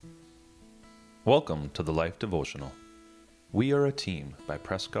Welcome to the Life Devotional. We are a team by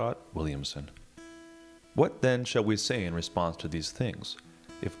Prescott, Williamson. What then shall we say in response to these things?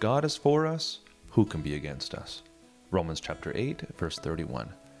 If God is for us, who can be against us? Romans chapter 8, verse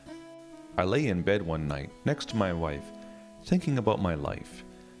 31. I lay in bed one night next to my wife, thinking about my life.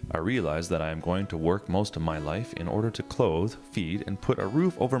 I realized that I am going to work most of my life in order to clothe, feed, and put a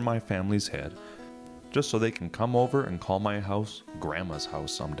roof over my family's head, just so they can come over and call my house Grandma's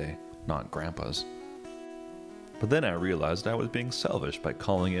house someday, not Grandpa's. But then I realized I was being selfish by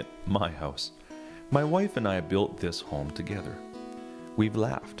calling it my house. My wife and I built this home together. We've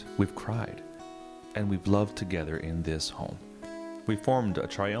laughed, we've cried, and we've loved together in this home. We formed a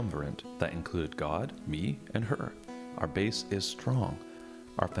triumvirate that included God, me, and her. Our base is strong.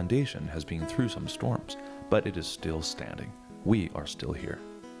 Our foundation has been through some storms, but it is still standing. We are still here.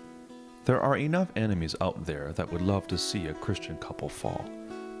 There are enough enemies out there that would love to see a Christian couple fall.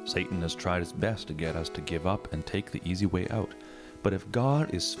 Satan has tried his best to get us to give up and take the easy way out. But if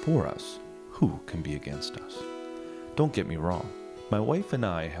God is for us, who can be against us? Don't get me wrong. My wife and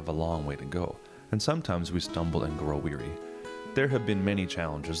I have a long way to go, and sometimes we stumble and grow weary. There have been many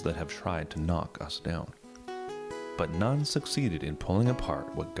challenges that have tried to knock us down, but none succeeded in pulling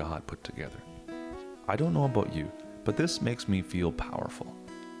apart what God put together. I don't know about you, but this makes me feel powerful.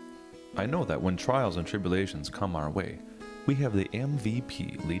 I know that when trials and tribulations come our way, we have the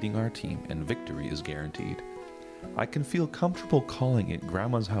MVP leading our team and victory is guaranteed. I can feel comfortable calling it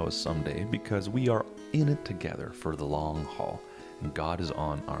Grandma's house someday because we are in it together for the long haul and God is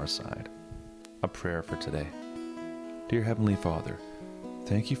on our side. A prayer for today. Dear Heavenly Father,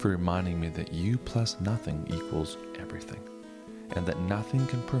 thank you for reminding me that you plus nothing equals everything and that nothing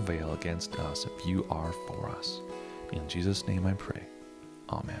can prevail against us if you are for us. In Jesus' name I pray.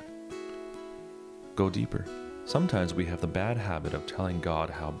 Amen. Go deeper. Sometimes we have the bad habit of telling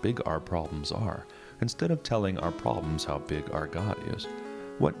God how big our problems are, instead of telling our problems how big our God is.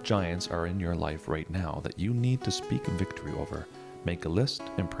 What giants are in your life right now that you need to speak victory over? Make a list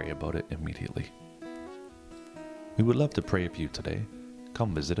and pray about it immediately. We would love to pray for you today.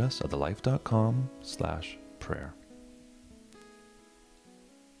 Come visit us at thelife.com/prayer.